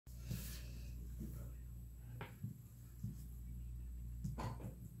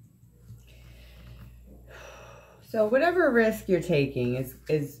So whatever risk you're taking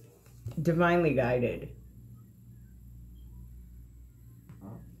is divinely guided.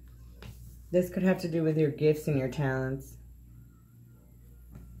 This could have to do with your gifts and your talents.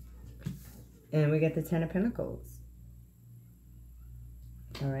 And we get the Ten of Pentacles.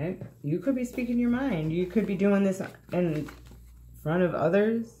 All right. You could be speaking your mind. You could be doing this in front of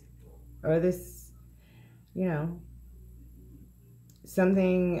others. Or this, you know,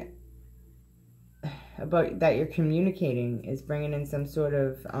 something about that you're communicating is bringing in some sort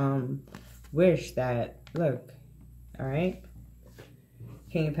of wish that, look, all right.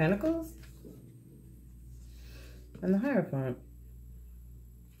 King of Pentacles. And the Hierophant.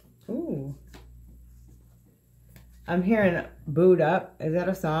 Ooh. I'm hearing Booed Up. Is that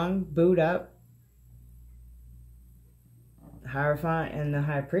a song? Booed Up. Hierophant and the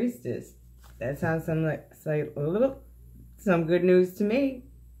High Priestess. That sounds like some good news to me.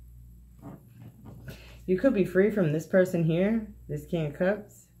 You could be free from this person here. This King of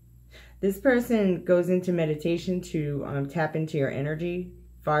Cups. This person goes into meditation to tap into your energy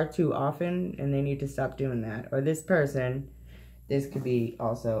far too often, and they need to stop doing that. Or this person, this could be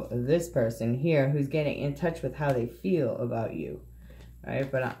also this person here who's getting in touch with how they feel about you. All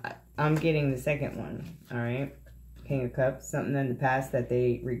right, but I'm getting the second one. All right, King of Cups, something in the past that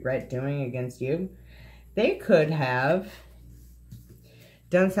they regret doing against you. They could have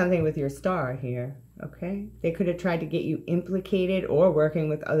done something with your star here. Okay, they could have tried to get you implicated or working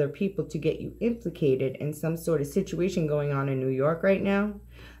with other people to get you implicated in some sort of situation going on in New York right now.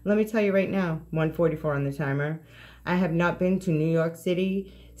 Let me tell you right now, 1:44 on the timer. I have not been to New York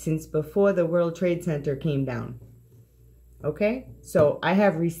City since before the World Trade Center came down. Okay, so I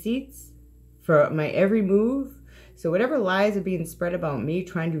have receipts for my every move. So whatever lies are being spread about me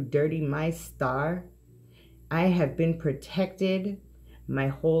trying to dirty my star, I have been protected my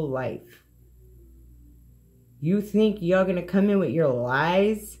whole life. You think you're going to come in with your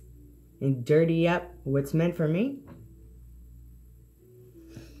lies and dirty up what's meant for me?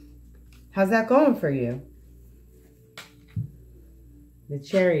 How's that going for you? The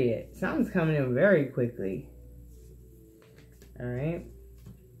Chariot. Something's coming in very quickly. All right.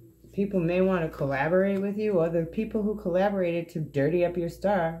 People may want to collaborate with you. Other people who collaborated to dirty up your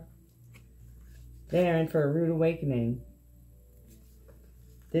star, they're in for a rude awakening.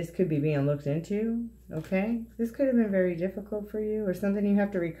 This could be being looked into, okay? This could have been very difficult for you or something you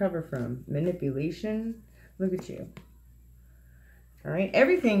have to recover from. Manipulation. Look at you. All right?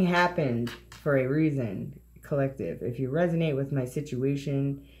 Everything happened for a reason, collective. If you resonate with my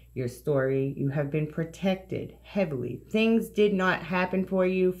situation, your story, you have been protected heavily. Things did not happen for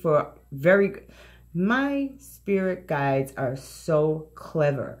you for very... My spirit guides are so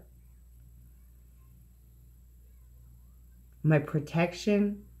clever. My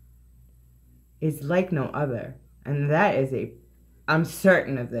protection is like no other. And that is I'm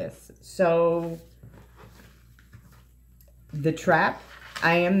certain of this. So, the trap,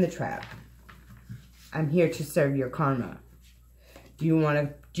 I am the trap. I'm here to serve your karma. Do you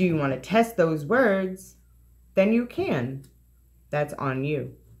want to test those words? Then you can. That's on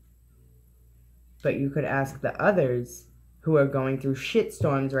you. But you could ask the others who are going through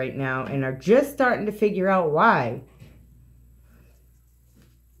shitstorms right now and are just starting to figure out why.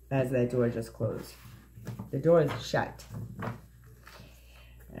 As that door just closed. The door is shut.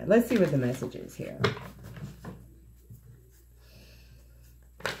 Right, let's see what the message is here.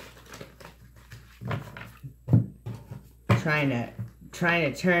 Trying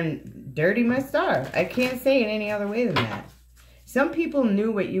to turn dirty my star. I can't say it any other way than that. Some people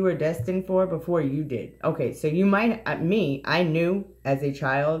knew what you were destined for before you did. Okay, so you might, I knew as a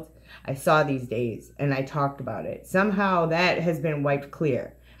child, I saw these days and I talked about it. Somehow that has been wiped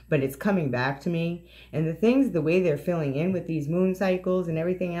clear. But it's coming back to me. And the things, the way they're filling in with these moon cycles and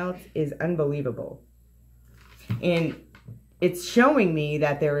everything else is unbelievable. And it's showing me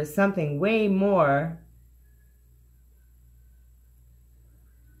that there is something way more.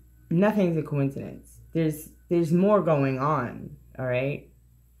 Nothing's a coincidence. There's more going on, all right?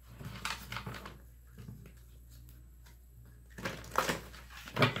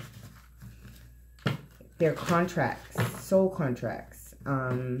 They're contracts, soul contracts.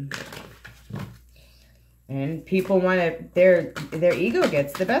 And people want to, their ego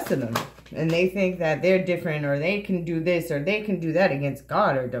gets the best of them. And they think that they're different or they can do this or they can do that against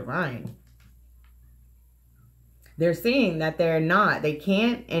God or divine. They're seeing that they're not, they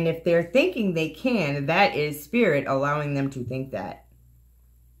can't. And if they're thinking they can, that is spirit allowing them to think that.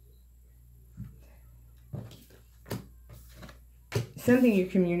 something you're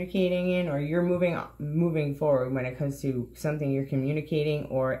communicating in, or you're moving forward when it comes to something you're communicating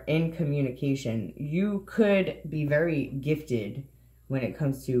or in communication. You could be very gifted when it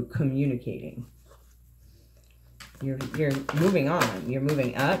comes to communicating. You're moving on. You're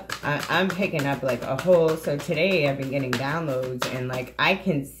moving up. I'm picking up like a whole... So today I've been getting downloads, and like I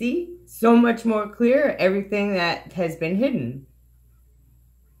can see so much more clear everything that has been hidden.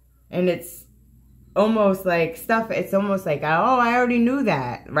 And it's almost like stuff... It's almost like, oh, I already knew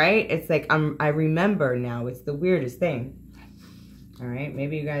that, right? It's like I remember now. It's the weirdest thing. All right?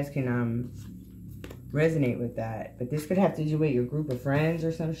 Maybe you guys can resonate with that. But this could have to do with your group of friends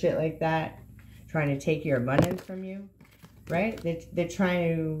or some shit like that. Trying to take your abundance from you, right? They're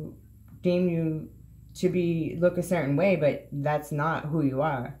trying to deem you to look a certain way, but that's not who you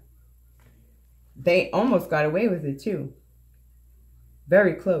are. They almost got away with it too.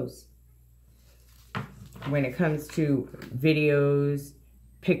 Very close. When it comes to videos,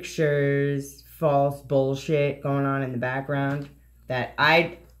 pictures, false bullshit going on in the background,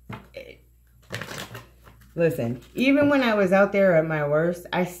 listen, even when I was out there at my worst,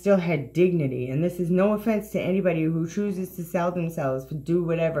 I still had dignity. And this is no offense to anybody who chooses to sell themselves, to do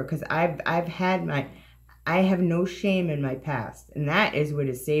whatever. Because I have no shame in my past. And that is what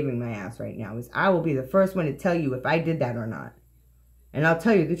is saving my ass right now. Is I will be the first one to tell you if I did that or not. And I'll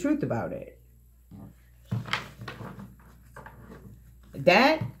tell you the truth about it.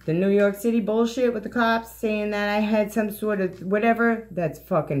 The New York City bullshit with the cops saying that I had some sort of whatever, that's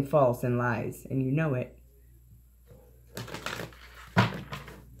fucking false and lies. And you know it.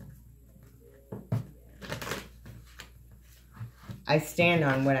 I stand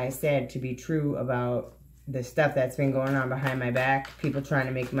on what I said to be true about the stuff that's been going on behind my back. People trying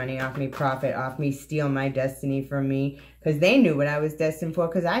to make money off me, profit off me, steal my destiny from me. Because they knew what I was destined for,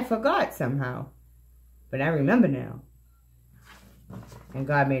 because I forgot somehow. But I remember now. And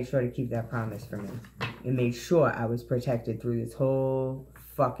God made sure to keep that promise for me. And made sure I was protected through this whole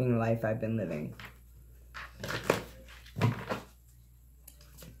fucking life I've been living.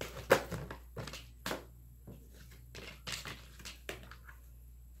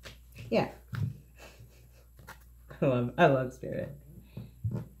 Yeah. I love spirit.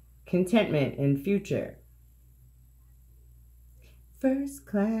 Contentment in future. First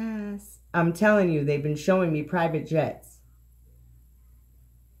class. I'm telling you, they've been showing me private jets.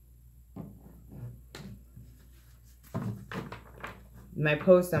 My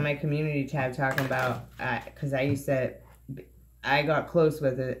post on my community tab talking about, because I got close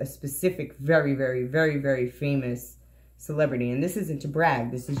with a specific, very, very, very, very famous celebrity. And this isn't to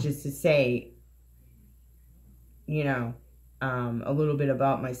brag. This is just to say, you know, a little bit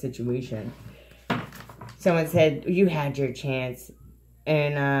about my situation. Someone said, you had your chance.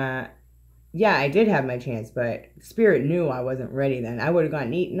 And, yeah, I did have my chance, but spirit knew I wasn't ready then. I would have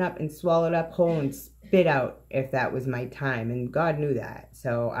gotten eaten up and swallowed up whole and spit out if that was my time. And God knew that.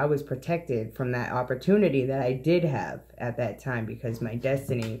 So I was protected from that opportunity that I did have at that time, because my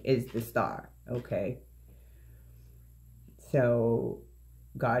destiny is the star. Okay. So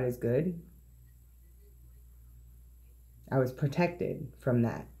God is good. I was protected from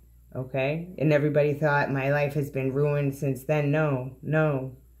that. Okay. And everybody thought my life has been ruined since then.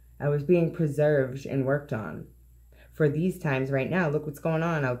 No. I was being preserved and worked on for these times right now. Look what's going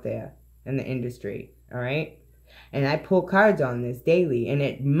on out there in the industry. All right. And I pull cards on this daily, and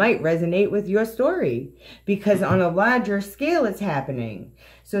it might resonate with your story, because on a larger scale it's happening.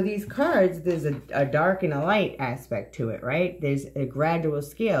 So these cards, there's a dark and a light aspect to it, right? There's a gradual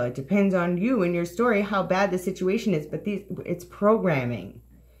scale. It depends on you and your story, how bad the situation is, but it's programming.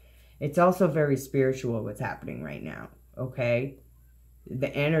 It's also very spiritual what's happening right now. Okay.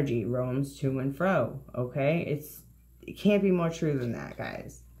 The energy roams to and fro, okay? It can't be more true than that,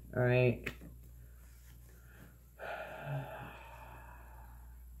 guys, all right?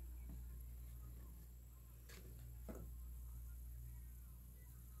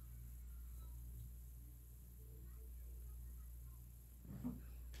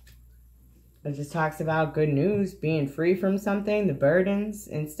 It just talks about good news, being free from something, the burdens,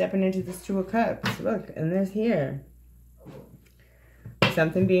 and stepping into this Two of Cups. Look, and there's here.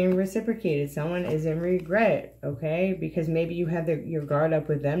 Something being reciprocated. Someone is in regret, okay? Because maybe you have your guard up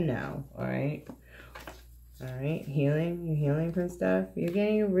with them now, all right? All right, healing. You're healing from stuff. You're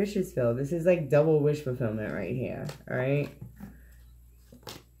getting your wishes filled. This is like double wish fulfillment right here, all right?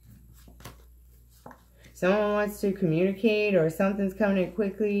 Someone wants to communicate, or something's coming in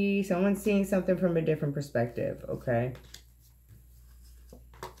quickly. Someone's seeing something from a different perspective, okay?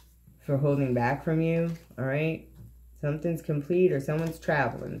 For holding back from you, all right? Something's complete, or someone's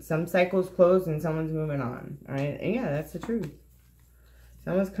traveling. Some cycles closed and someone's moving on. All right? And yeah, that's the truth.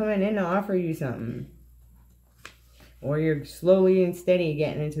 Someone's coming in to offer you something. Or you're slowly and steady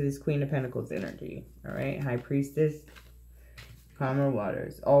getting into this Queen of Pentacles energy. All right? High Priestess. Calmer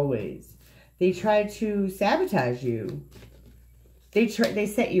waters. Always. They try to sabotage you. They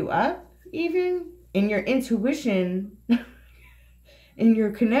set you up, even. And your intuition and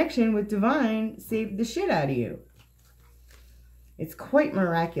your connection with divine saved the shit out of you. It's quite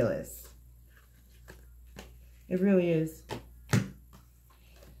miraculous. It really is.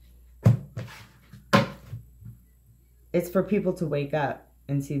 It's for people to wake up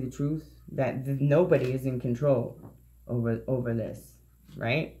and see the truth that nobody is in control over this,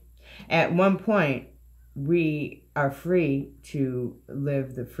 right? At one point, we are free to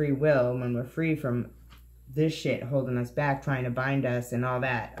live the free will when we're free from this shit holding us back, trying to bind us and all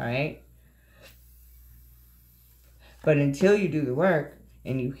that, all right? But until you do the work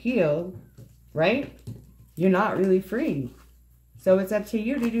and you heal, right, you're not really free. So it's up to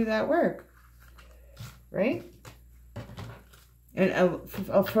you to do that work, right? And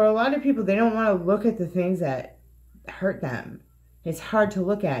for a lot of people, they don't want to look at the things that hurt them. It's hard to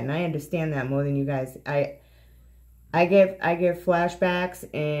look at, and I understand that more than you guys. I get flashbacks,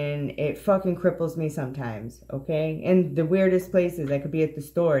 and it fucking cripples me sometimes, okay? In the weirdest places, I could be at the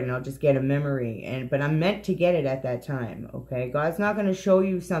store, and I'll just get a memory, but I'm meant to get it at that time, okay? God's not going to show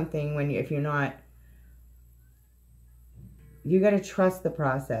you something if you're not. You got to trust the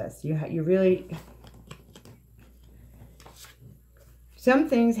process. You really. Some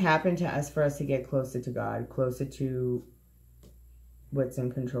things happen to us for us to get closer to God, closer to what's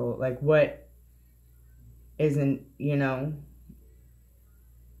in control, like what isn't, you know.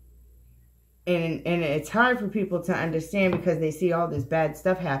 And it's hard for people to understand because they see all this bad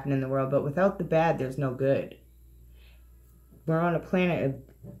stuff happen in the world, but without the bad, there's no good. We're on a planet of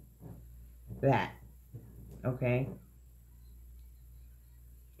that, okay?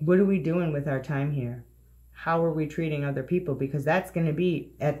 What are we doing with our time here? How are we treating other people? Because that's going to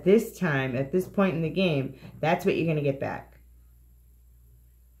be, at this time, at this point in the game, that's what you're going to get back.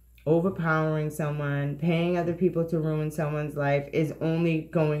 Overpowering someone, paying other people to ruin someone's life is only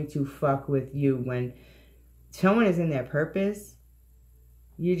going to fuck with you. When someone is in their purpose,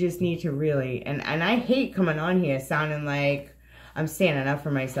 you just need to really, and I hate coming on here sounding like I'm standing up for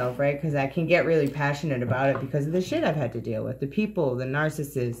myself, right? Because I can get really passionate about it because of the shit I've had to deal with. The people, the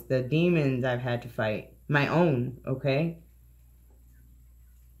narcissists, the demons I've had to fight. My own, okay?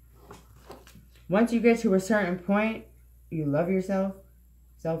 Once you get to a certain point, you love yourself,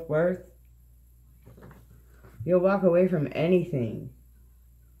 self-worth, you'll walk away from anything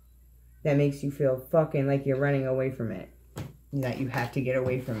that makes you feel fucking like you're running away from it. That you have to get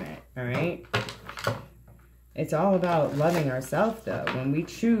away from it, all right? It's all about loving ourselves, though. When we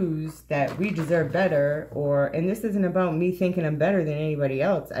choose that we deserve better, and this isn't about me thinking I'm better than anybody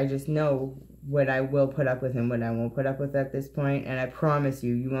else. I just know what I will put up with and what I won't put up with at this point. And I promise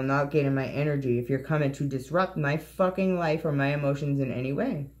you, you will not get in my energy if you're coming to disrupt my fucking life or my emotions in any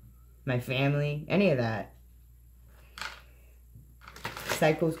way. My family, any of that.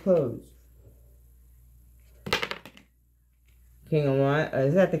 Cycles closed. King of Wands.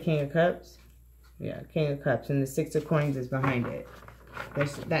 Is that the King of Cups? Yeah, King of Cups. And the Six of Coins is behind it.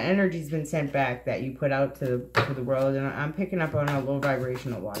 That energy's been sent back that you put out to the world. And I'm picking up on a low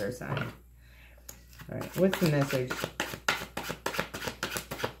vibrational water sign. All right, what's the message?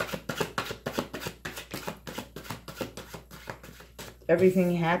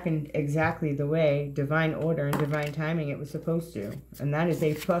 Everything happened exactly the way, divine order and divine timing, it was supposed to. And that is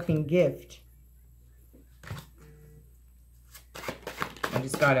a fucking gift. I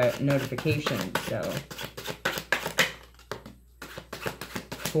just got a notification, so.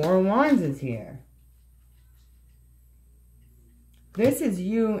 Four of Wands is here. This is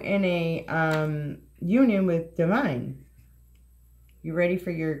you in a union with divine. You're ready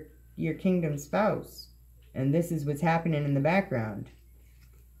for your kingdom spouse. And this is what's happening in the background.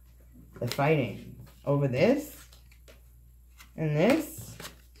 The fighting over this and this.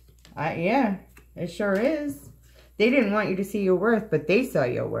 Yeah, it sure is. They didn't want you to see your worth, but they saw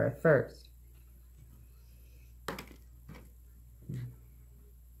your worth first.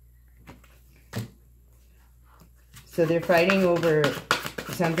 So they're fighting over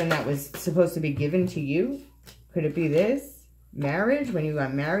something that was supposed to be given to you. Could it be this? Marriage? When you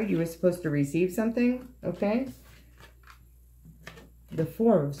got married, you were supposed to receive something. Okay. The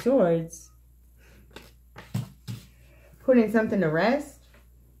Four of Swords. Putting something to rest.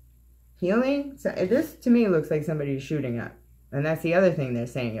 Healing. So this, to me, looks like somebody's shooting up. And that's the other thing they're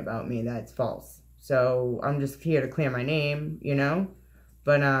saying about me that's false. So I'm just here to clear my name, you know.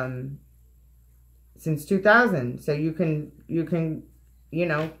 But, since 2000. So you can you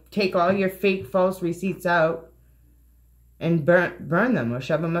know, take all your fake false receipts out and burn them or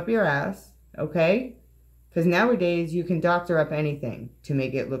shove them up your ass, okay? Because nowadays you can doctor up anything to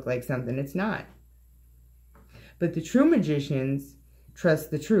make it look like something it's not. But the true magicians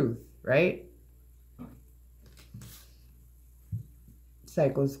trust the truth, right?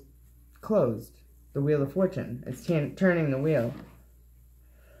 Cycle's closed. The Wheel of Fortune. It's turning the wheel.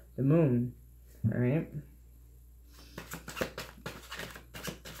 The moon, all right?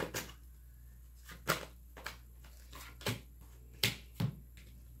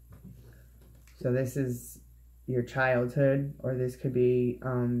 So this is your childhood, or this could be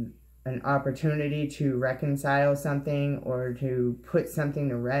an opportunity to reconcile something or to put something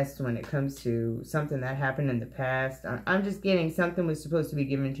to rest when it comes to something that happened in the past. I'm just getting something was supposed to be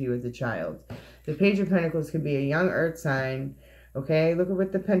given to you as a child. The Page of Pentacles could be a young earth sign, okay? Look at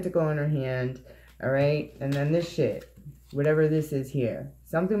with the pentacle in her hand, all right? And then this shit, whatever this is here.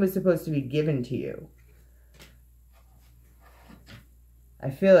 Something was supposed to be given to you.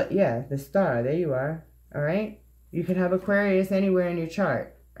 I feel it, yeah, the star, there you are, all right? You could have Aquarius anywhere in your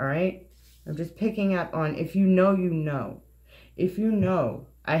chart, all right? I'm just picking up on, if you know, you know. If you know,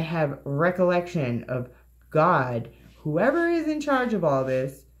 I have recollection of God, whoever is in charge of all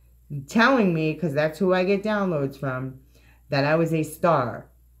this, telling me, because that's who I get downloads from, that I was a star.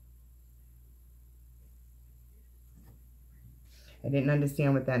 I didn't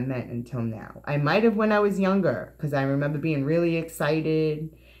understand what that meant until now. I might have when I was younger, because I remember being really excited,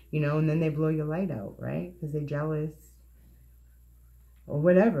 you know, and then they blow your light out, right? Because they're jealous or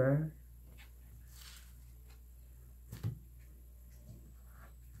whatever.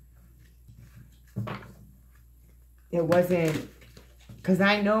 It wasn't, because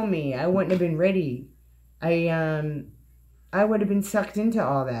I know me, I wouldn't have been ready. I would have been sucked into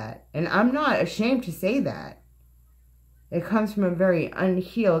all that. And I'm not ashamed to say that. It comes from a very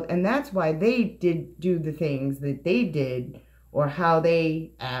unhealed, and that's why they did do the things that they did, or how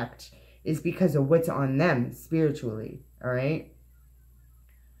they act, is because of what's on them spiritually, all right?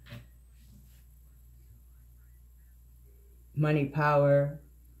 Money, power,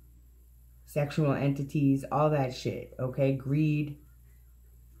 sexual entities, all that shit, okay? Greed.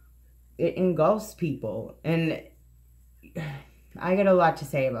 It engulfs people, and I got a lot to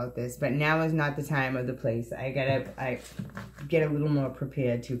say about this, but now is not the time or the place. I get a little more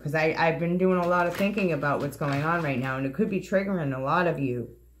prepared too, because I've been doing a lot of thinking about what's going on right now, and it could be triggering a lot of you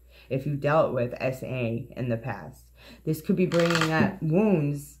if you dealt with SA in the past. This could be bringing up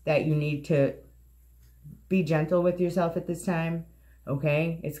wounds that you need to be gentle with yourself at this time,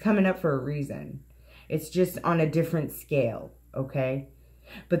 okay? It's coming up for a reason. It's just on a different scale, okay?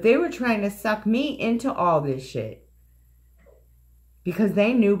 But they were trying to suck me into all this shit, because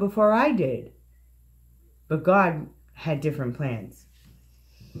they knew before I did. But God had different plans.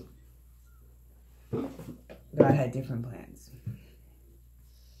 God had different plans.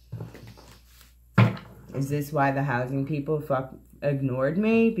 Is this why the housing people ignored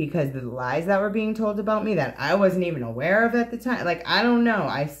me? Because the lies that were being told about me that I wasn't even aware of at the time? Like, I don't know.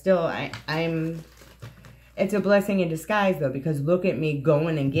 I'm... It's a blessing in disguise, though, because look at me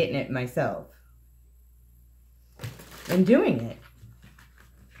going and getting it myself. And doing it.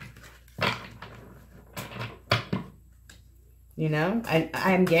 You know,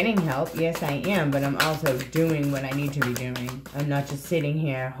 I'm getting help. Yes, I am. But I'm also doing what I need to be doing. I'm not just sitting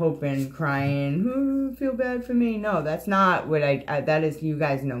here hoping, crying, ooh, feel bad for me. No, that's not what that is. You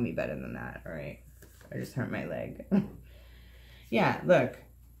guys know me better than that. All right. I just hurt my leg. Yeah, look.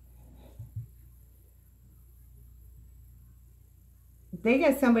 They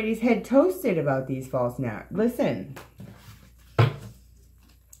got somebody's head toasted about these false narratives. Listen.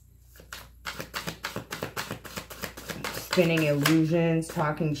 Spinning illusions,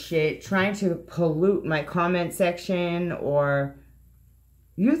 talking shit, trying to pollute my comment section, or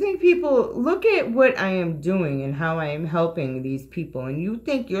you think people, look at what I am doing and how I am helping these people, and you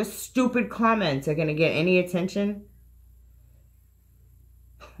think your stupid comments are going to get any attention?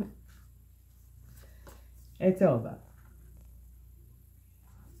 It's over.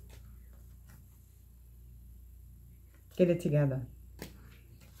 Get it together.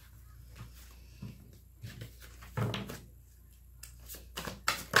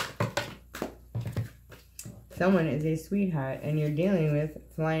 Someone is a sweetheart and you're dealing with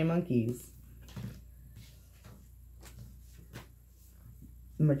flying monkeys.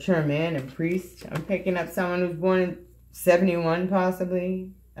 Mature man and priest. I'm picking up someone who's born in 71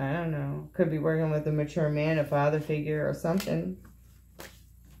 possibly. I don't know. Could be working with a mature man, a father figure or something.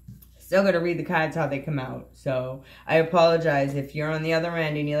 still got to read the cards how they come out. So I apologize if you're on the other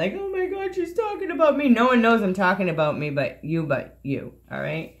end and you're like, oh my God, she's talking about me. No one knows I'm talking about me but you, all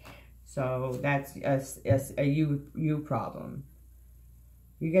right? So that's a you problem.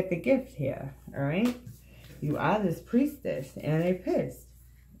 You get the gift here, all right? You are this priestess and a pissed,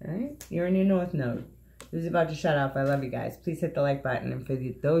 all right? You're in your North Node. This is about to shut off. I love you guys. Please hit the like button. And for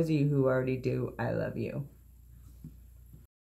those of you who already do, I love you.